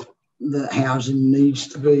that housing needs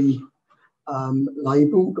to be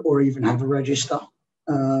labelled or even have a register.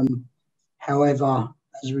 However,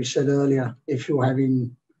 as we said earlier, if you're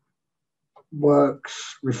having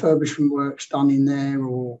refurbishment works done in there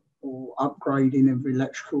or upgrading of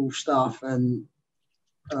electrical stuff, and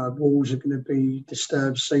walls are going to be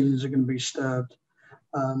disturbed, ceilings are going to be disturbed,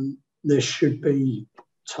 there should be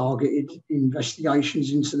targeted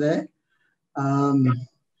investigations into there. I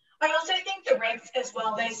also think the regs as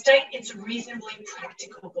well, they state it's reasonably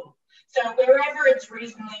practicable. So wherever it's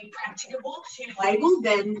reasonably practicable to label,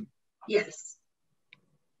 then yes,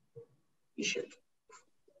 you should.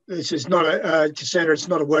 This is not Cassandra, it's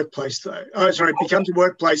not a workplace though. Oh, sorry, it becomes a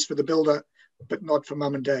workplace for the builder, but not for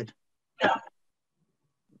mum and dad. No.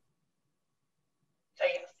 So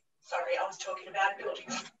yes, sorry, I was talking about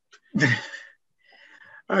buildings.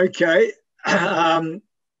 Okay.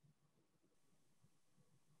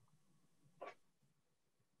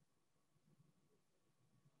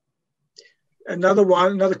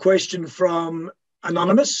 Another question from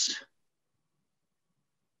Anonymous.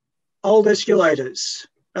 Old escalators,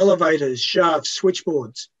 elevators, shafts,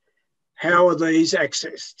 switchboards. How are these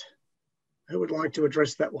accessed? Who would like to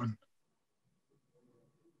address that one?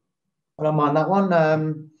 I don't mind that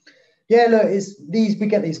one. Yeah, look, we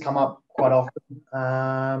get these come up quite often,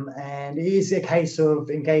 and it is a case of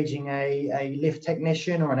engaging a lift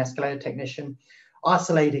technician or an escalator technician,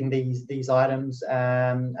 isolating these items,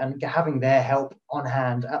 and having their help on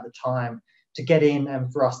hand at the time to get in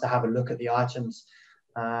and for us to have a look at the items.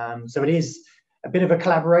 So it is a bit of a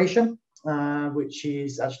collaboration, which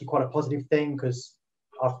is actually quite a positive thing, because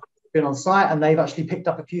I've been on site and they've actually picked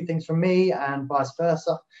up a few things from me and vice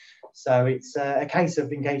versa. So it's a case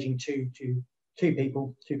of engaging two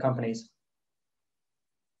people, two companies.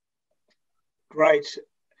 Great.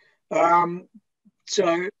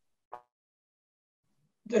 So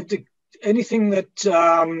anything that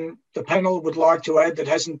the panel would like to add that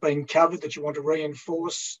hasn't been covered that you want to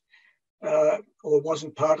reinforce or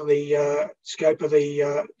wasn't part of the scope of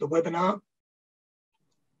the webinar?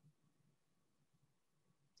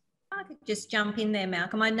 I could just jump in there,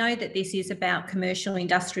 Malcolm. I know that this is about commercial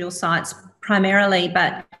industrial sites primarily,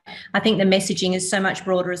 but I think the messaging is so much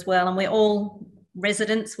broader as well. And we're all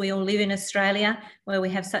residents, we all live in Australia where we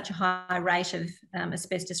have such a high rate of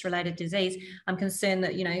asbestos related disease. I'm concerned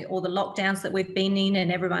that, you know, all the lockdowns that we've been in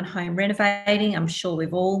and everyone home renovating, I'm sure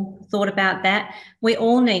we've all thought about that. We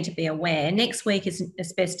all need to be aware. Next week is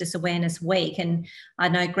Asbestos Awareness Week, and I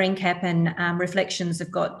know Greencap and Reflections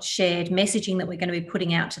have got shared messaging that we're going to be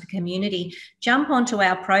putting out to the community. Jump onto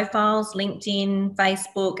our profiles, LinkedIn,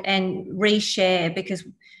 Facebook, and reshare, because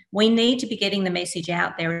we need to be getting the message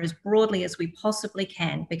out there as broadly as we possibly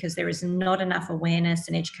can, because there is not enough awareness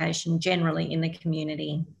and education generally in the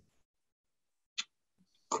community.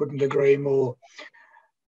 Couldn't agree more.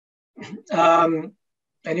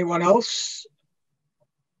 Anyone else?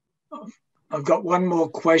 I've got one more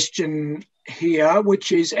question here,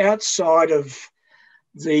 which is outside of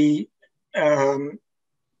the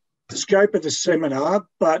scope of the seminar,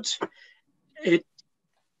 but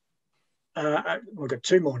we've got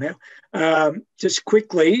two more now. Just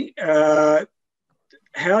quickly, how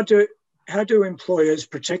do employers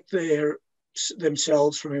protect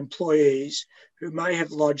themselves from employees who may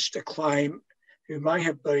have lodged a claim, who may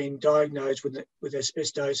have been diagnosed with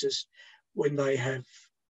asbestosis when they have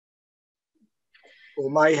or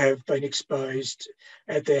may have been exposed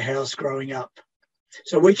at their house growing up?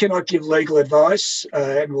 So we cannot give legal advice,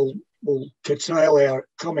 and we'll curtail our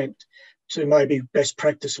comment to maybe best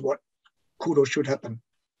practice of what could or should happen.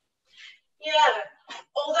 Yeah,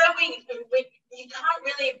 although you can't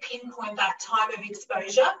really pinpoint that time of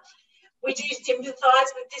exposure, we do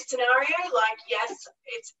sympathise with this scenario. Like, yes,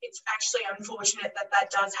 it's actually unfortunate that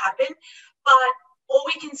does happen, but all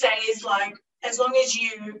we can say is, like, as long as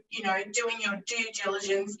you know, doing your due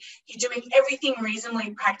diligence, you're doing everything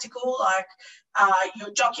reasonably practical, like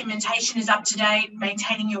your documentation is up to date,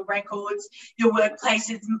 maintaining your records, your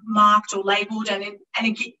workplace is marked or labelled and in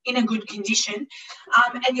a good condition,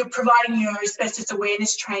 and you're providing your asbestos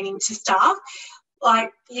awareness training to staff,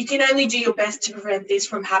 like, you can only do your best to prevent this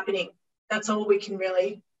from happening. That's all we can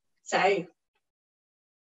really say.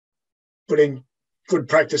 Put in good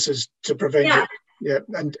practices to prevent it. Yeah,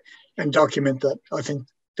 and document that. I think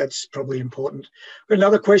that's probably important.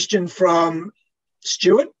 Another question from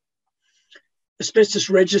Stuart. asbestos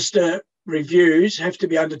register reviews have to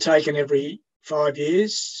be undertaken every 5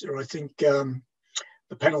 years, or I think the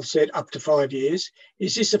panel said up to 5 years.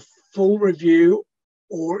 Is this a full review,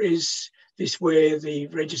 or is this where the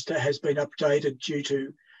register has been updated due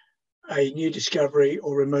to a new discovery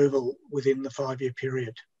or removal within the 5-year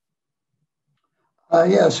period?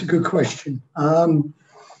 Yeah, that's a good question.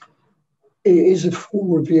 It is a full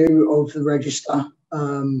review of the register.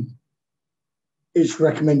 It's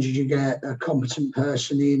recommended you get a competent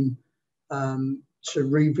person in to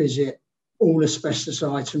revisit all asbestos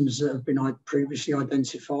items that have been previously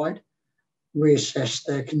identified, reassess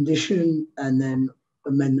their condition, and then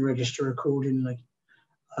amend the register accordingly.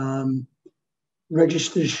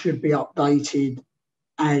 Registers should be updated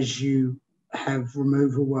as you have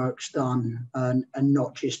removal works done, and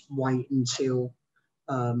not just wait until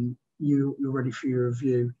you're ready for your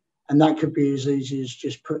review. And that could be as easy as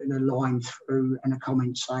just putting a line through and a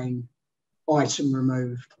comment saying item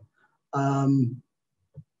removed.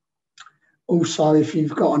 Also, if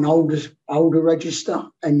you've got an older register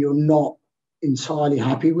and you're not entirely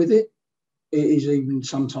happy with it, it is even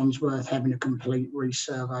sometimes worth having a complete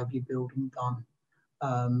resurvey of your building done.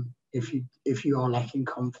 If you are lacking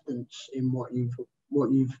confidence in what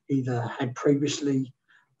you've either had previously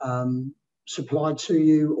supplied to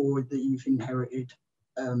you, or that you've inherited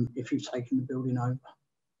if you've taken the building over.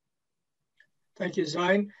 Thank you,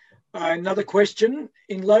 Zane. Another question.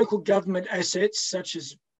 In local government assets such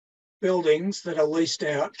as buildings that are leased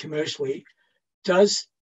out commercially, does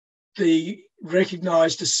the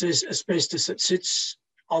recognised asbestos that sits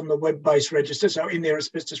on the web-based register, so in their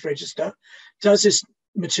asbestos register, does this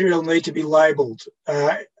material need to be labelled?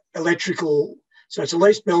 Electrical, so it's a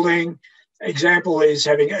leased building. Example is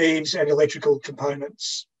having eaves and electrical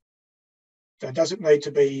components. So does it need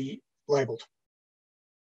to be labelled?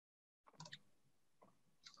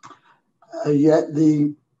 Yeah,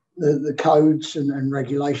 the codes and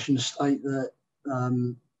regulations state that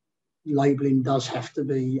labelling does have to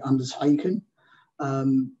be undertaken.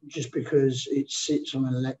 Just because it sits on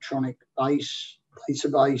an electronic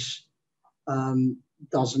database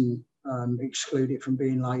doesn't exclude it from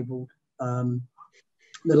being labelled.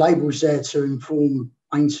 The label's there to inform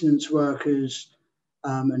maintenance workers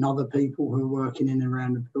and other people who are working in and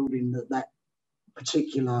around the building that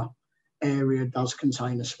particular area does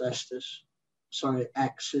contain asbestos. So it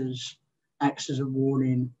acts as a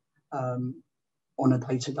warning on a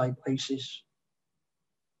day-to-day basis.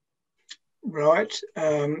 Right.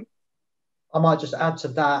 I might just add to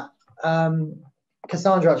that.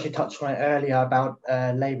 Cassandra actually touched on it earlier about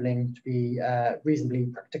labelling to be reasonably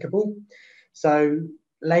practicable. So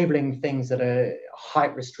labelling things that are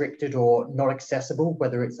height restricted or not accessible,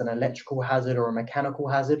 whether it's an electrical hazard or a mechanical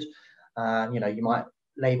hazard, you might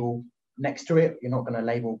label next to it. You're not going to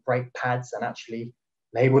label brake pads and actually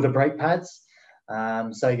label the brake pads. So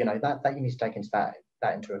that you need to take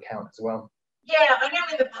that into account as well. Yeah, I know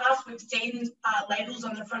in the past we've seen labels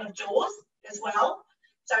on the front of doors as well.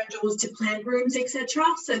 So doors to plant rooms, etc.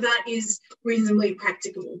 So that is reasonably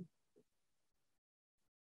practicable.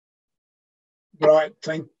 Right,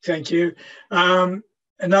 thank you.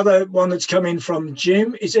 Another one that's come in from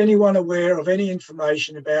Jim. Is anyone aware of any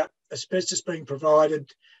information about asbestos being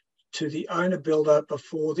provided to the owner builder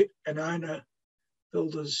before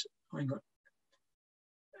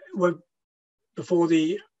before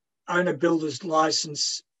the owner builder's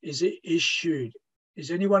license is issued? Is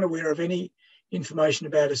anyone aware of any information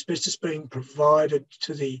about asbestos being provided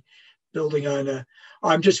to the building owner?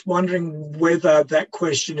 I'm just wondering whether that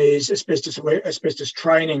question is asbestos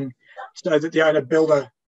training, so that the owner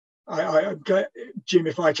builder, Jim,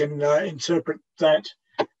 if I can interpret that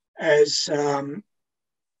as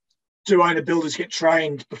do owner builders get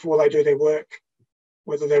trained before they do their work,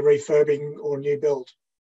 whether they're refurbing or new build?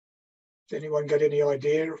 Has anyone got any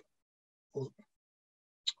idea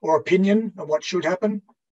or opinion on what should happen?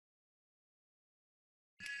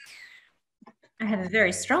 I have a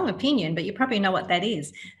very strong opinion, but you probably know what that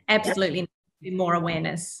is. Absolutely. Yep. More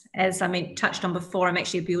awareness. As I touched on before, I'm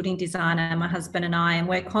actually a building designer, my husband and I, and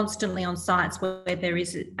we're constantly on sites where there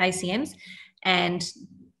is ACMs, and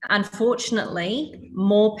unfortunately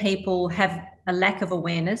more people have a lack of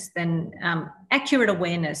awareness than accurate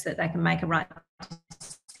awareness that they can make a right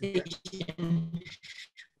decision.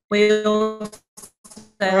 We also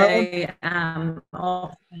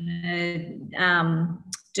often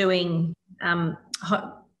doing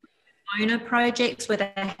owner projects where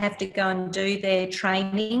they have to go and do their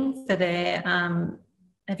training for their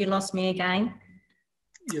have you lost me again?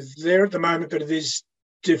 You're there at the moment, but it is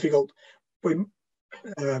difficult.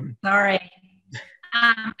 Sorry.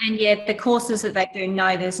 And yeah, the courses that they do,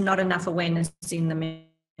 no, there's not enough awareness in them, in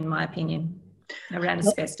my opinion, around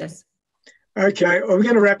asbestos. Okay, well, we're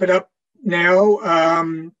going to wrap it up now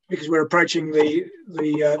because we're approaching the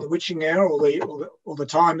witching hour, or the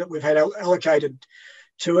time that we've had allocated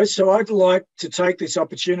to us. So I'd like to take this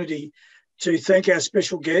opportunity to thank our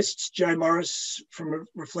special guests, Jo Morris from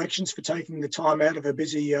Reflections, for taking the time out of a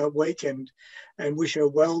busy week, and wish her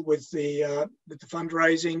well with the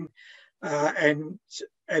fundraising, and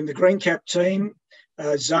the Greencap team.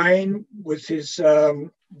 Zane, with his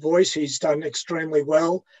voice, he's done extremely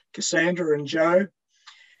well. Cassandra and Jo.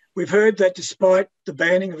 We've heard that despite the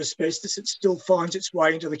banning of asbestos, it still finds its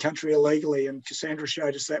way into the country illegally, and Cassandra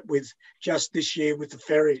showed us that with just this year with the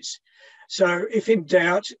ferries. So if in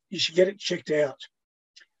doubt, you should get it checked out.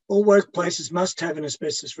 All workplaces must have an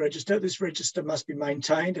asbestos register. This register must be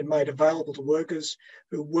maintained and made available to workers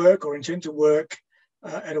who work or intend to work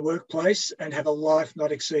at a workplace and have a life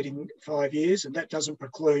not exceeding 5 years, and that doesn't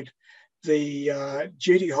preclude the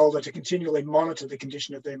duty holder to continually monitor the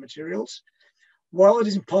condition of their materials. While it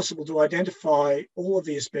is impossible to identify all of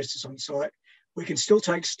the asbestos on site, we can still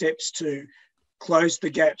take steps to close the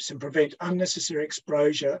gaps and prevent unnecessary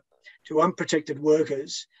exposure to unprotected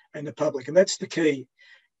workers and the public. And that's the key.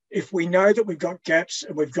 If we know that we've got gaps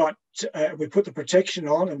and we put the protection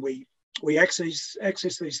on, and we access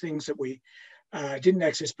these things that we didn't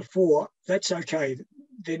access before, that's okay.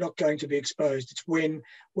 They're not going to be exposed. It's when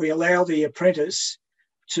we allow the apprentice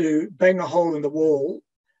to bang a hole in the wall,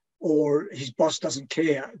 or his boss doesn't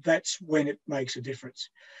care, that's when it makes a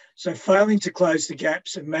difference. So failing to close the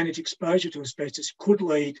gaps and manage exposure to asbestos could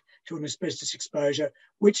lead to an asbestos exposure,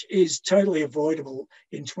 which is totally avoidable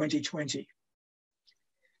in 2020.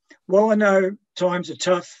 While I know times are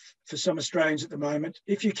tough for some Australians at the moment,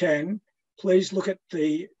 if you can, please look at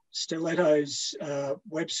the Stilettos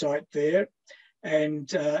website there and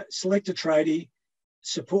select a tradie,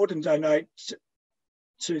 support and donate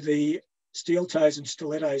to the Steel Toes and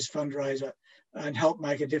Stilettos fundraiser and help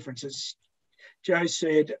make a difference. As Jo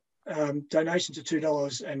said, donations of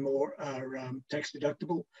 $2 and more are tax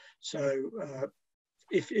deductible. So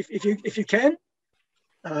if you can,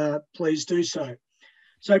 please do so.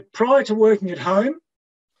 So prior to working at home,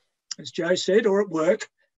 as Jo said, or at work,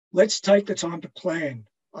 let's take the time to plan.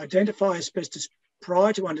 Identify asbestos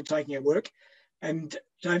prior to undertaking our work, and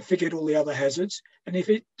don't forget all the other hazards. And if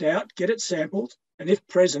in doubt, get it sampled, and if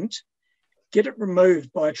present, get it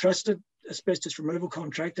removed by a trusted asbestos removal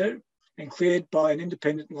contractor and cleared by an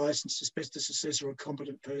independent licensed asbestos assessor or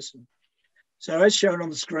competent person. So as shown on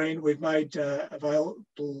the screen, we've made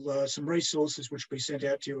available some resources which we sent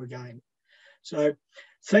out to you again. So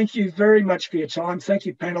thank you very much for your time. Thank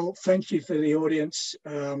you, panel. Thank you for the audience.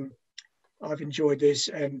 I've enjoyed this,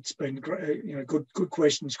 and it's been great, good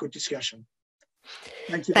questions, good discussion.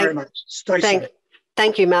 Thank you very much. Stay safe.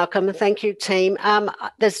 Thank you, Malcolm, and thank you, team.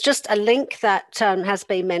 There's just a link that has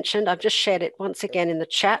been mentioned. I've just shared it once again in the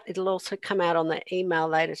chat. It'll also come out on the email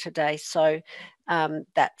later today. So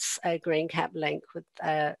that's a Greencap link with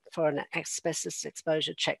for an asbestos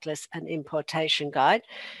exposure checklist and importation guide.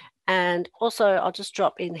 And also, I'll just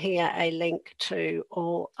drop in here a link to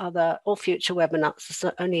all future webinars.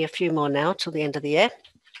 There's only a few more now till the end of the year.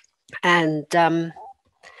 And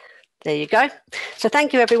there you go. So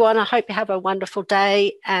thank you, everyone. I hope you have a wonderful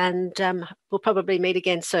day, and we'll probably meet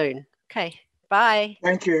again soon. Okay, bye.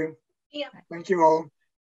 Thank you. Yeah. Thank you all.